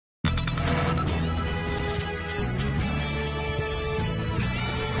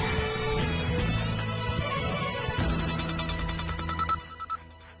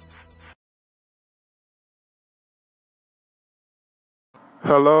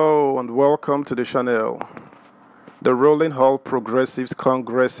Hello and welcome to the channel. The ruling All Progressives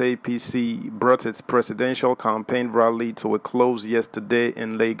Congress APC brought its presidential campaign rally to a close yesterday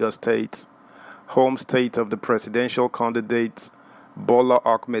in Lagos State, home state of the presidential candidate Bola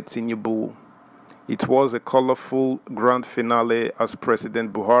Ahmed Tinubu. It was a colorful grand finale as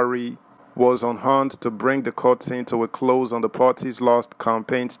President Buhari was on hand to bring the curtain to a close on the party's last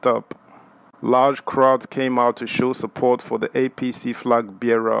campaign stop. Large crowds came out to show support for the APC flag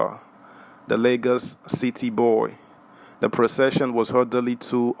bearer, the Lagos city boy. The procession was orderly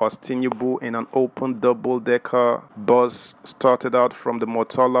too as Tinubu in an open double-decker bus started out from the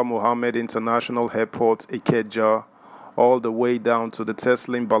Murtala Mohammed International Airport, Ikeja, all the way down to the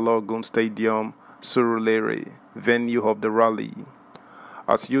Teslim Balogun Stadium, Surulere, venue of the rally.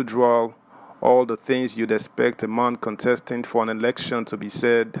 As usual, all the things you'd expect a man contesting for an election to be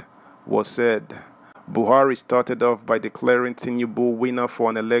said was said. Buhari started off by declaring Tinubu winner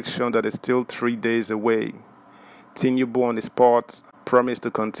for an election that is still 3 days away. Tinubu on his part promised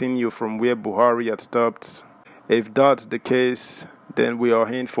to continue from where Buhari had stopped. If that's the case, then we are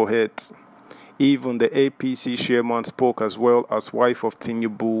in for it. Even the APC chairman spoke as well as wife of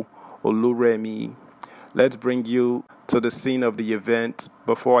Tinubu, Oluremi. Let's bring you to the scene of the event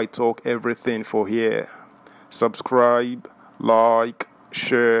before I talk everything for here. Subscribe, like,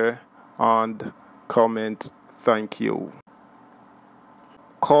 share, and comment. Thank you.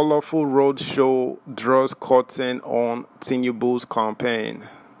 Colorful roadshow draws curtain on Tinubu's campaign.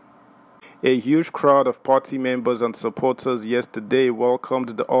 A huge crowd of party members and supporters yesterday welcomed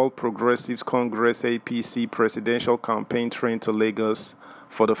the All Progressives Congress APC presidential campaign train to Lagos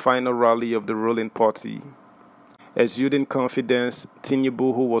for the final rally of the ruling party. Exuding confidence,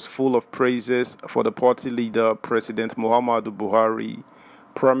 Tinubu, who was full of praises for the party leader, President Muhammadu Buhari,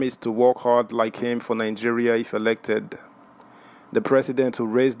 promised to work hard like him for Nigeria if elected. The president, who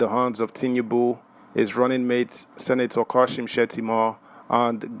raised the hands of Tinubu, his running mates Senator Kashim Shettima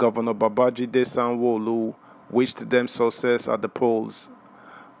and Governor Babajide Sanwo-Olu, wished them success at the polls.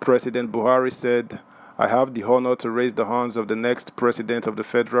 President Buhari said, "I have the honor to raise the hands of the next president of the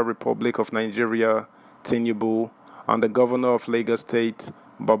Federal Republic of Nigeria, Tinubu, and the governor of Lagos State,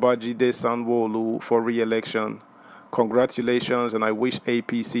 Babajide Sanwo-Olu, for re-election. Congratulations, and I wish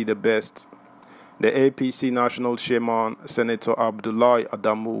APC the best." The APC national chairman, Senator Abdullahi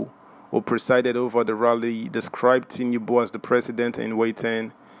Adamu, who presided over the rally, described Tinubu as the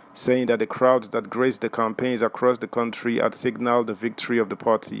president-in-waiting, saying that the crowds that graced the campaigns across the country had signaled the victory of the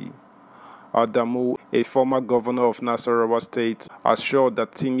party. Adamu, a former governor of Nasarawa State, assured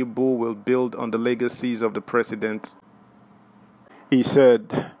that Tinubu will build on the legacies of the president. He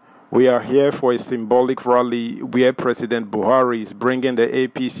said, "We are here for a symbolic rally where President Buhari is bringing the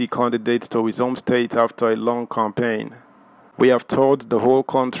APC candidate to his home state after a long campaign. We have toured the whole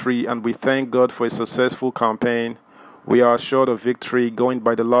country and we thank God for a successful campaign. We are assured of victory going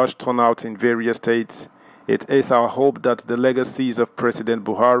by the large turnout in various states. It is our hope that the legacies of President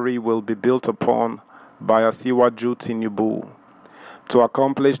Buhari will be built upon by Asiwaju Tinubu. To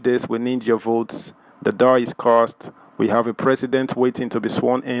accomplish this, we need your votes. The die is cast. We have a president waiting to be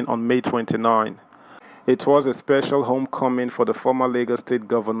sworn in on May 29. It was a special homecoming for the former Lagos State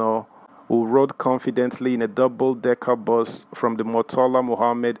governor, who rode confidently in a double-decker bus from the Murtala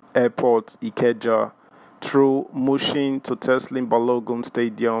Mohammed Airport, Ikeja, through Mushin to Teslim Balogun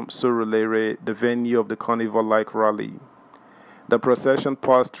Stadium, Surulere, the venue of the carnival-like rally. The procession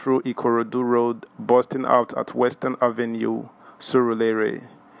passed through Ikorodu Road, bursting out at Western Avenue, Surulere.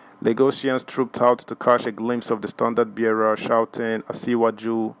 Lagosians trooped out to catch a glimpse of the standard bearer shouting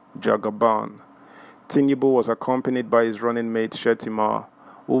Asiwaju Jagaban. Tinubu was accompanied by his running mate Shettima,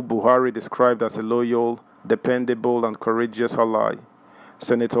 who Buhari described as a loyal, dependable and courageous ally.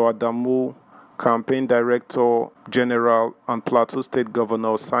 Senator Adamu, Campaign Director General and Plateau State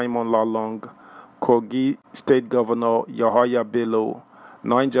Governor Simon Lalong, Kogi State Governor Yahaya Bello,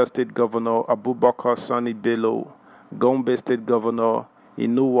 Niger State Governor Abubakar Sani Bello, Gombe State Governor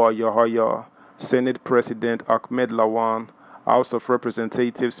Inuwa Yahaya, Senate President Ahmed Lawan, House of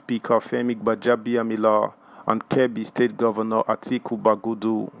Representatives Speaker Femi Gbajabiamila, and Kebbi State Governor Atiku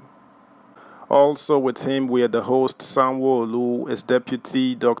Bagudu. Also with him were the host Sanwo-Olu, his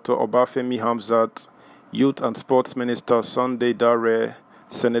deputy Dr. Obafemi Hamzat, Youth and Sports Minister Sunday Dare,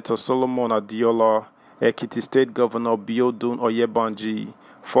 Senator Solomon Adiola, Ekiti State Governor Biodun Oyebanji,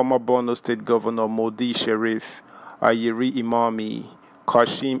 former Borno State Governor Modi Sherif, Ayeri Imami,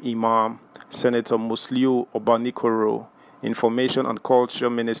 Kashim Imam, Senator Musliu Obanikoro, Information and Culture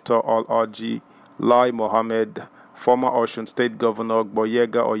Minister Al-Aji Lai Mohammed, former Osun State Governor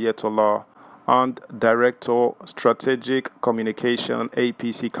Gboyega Oyetola, and Director, Strategic Communication,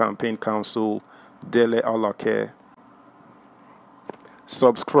 APC Campaign Council, Dele Alake.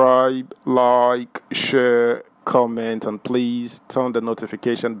 Subscribe, like, share, comment, and please turn the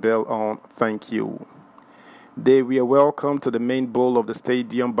notification bell on. Thank you. They were welcomed to the main bowl of the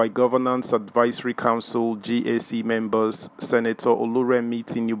stadium by Governance Advisory Council GAC members Senator Oluremi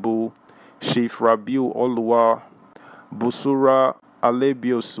Tinubu, Chief Rabiu Oluwa, Busura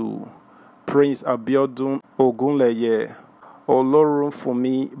Alebiosu, Prince Abiodun Ogunleye,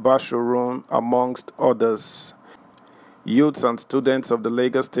 Olorunfunmi Bashorun, amongst others. Youths and students of the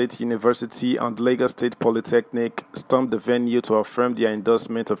Lagos State University and Lagos State Polytechnic stormed the venue to affirm their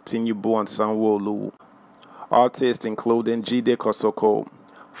endorsement of Tinubu and Sanwo-Olu. Artists including Jide Kosoko,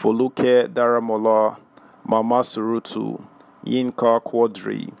 Foluke Daramola, Mama Surutu, Yinka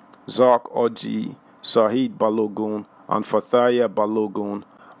Quadri, Zak Oji, Sahid Balogun, and Fathaya Balogun,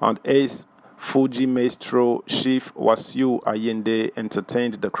 and Ace Fuji Maestro Chief Wasiu Ayende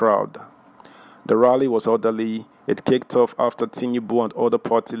entertained the crowd. The rally was orderly. It kicked off after Tinubu and other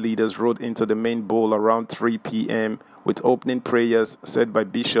party leaders rode into the main bowl around 3 p.m. with opening prayers said by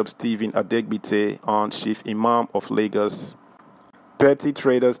Bishop Stephen Adegbite and Chief Imam of Lagos. Petty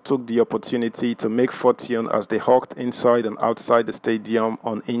traders took the opportunity to make fortune as they hawked inside and outside the stadium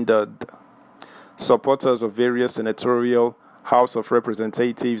unhindered. Supporters of various senatorial, House of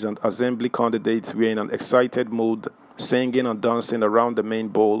Representatives and Assembly candidates were in an excited mood, singing and dancing around the main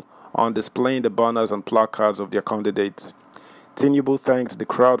bowl and displaying the banners and placards of their candidates. Tinubu thanked the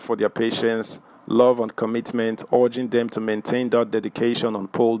crowd for their patience, love and commitment, urging them to maintain that dedication on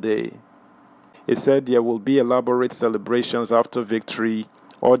poll day. He said there will be elaborate celebrations after victory,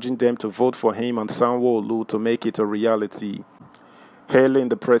 urging them to vote for him and Sanwo-Olu to make it a reality. Hailing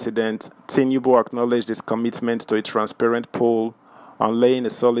the president, Tinubu acknowledged his commitment to a transparent poll and laying a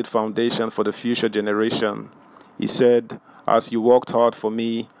solid foundation for the future generation. He said, "As you worked hard for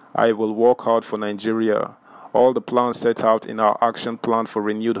me, I will work hard for Nigeria. All the plans set out in our action plan for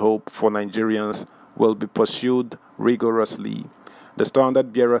renewed hope for Nigerians will be pursued rigorously." The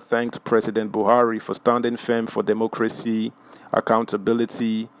standard bearer thanked President Buhari for standing firm for democracy,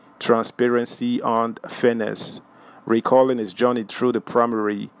 accountability, transparency, and fairness. Recalling his journey through the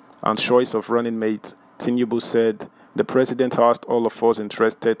primary and choice of running mates, Tinubu said, "The president asked all of us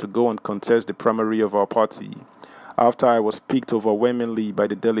interested to go and contest the primary of our party. After I was picked overwhelmingly by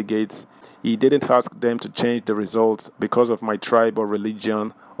the delegates, he didn't ask them to change the results because of my tribe or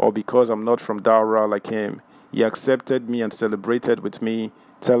religion or because I'm not from Daura like him. He accepted me and celebrated with me,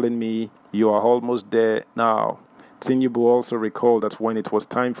 telling me, 'You are almost there now.'" Tinubu also recalled that when it was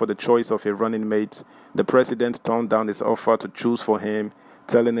time for the choice of a running mate, the president turned down his offer to choose for him,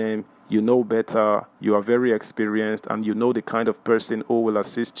 telling him, "You know better, you are very experienced, and you know the kind of person who will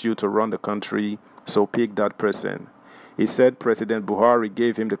assist you to run the country, so pick that person." He said President Buhari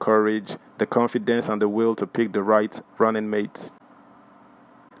gave him the courage, the confidence, and the will to pick the right running mate.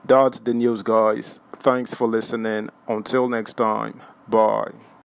 That's the news, guys. Thanks for listening. Until next time, bye.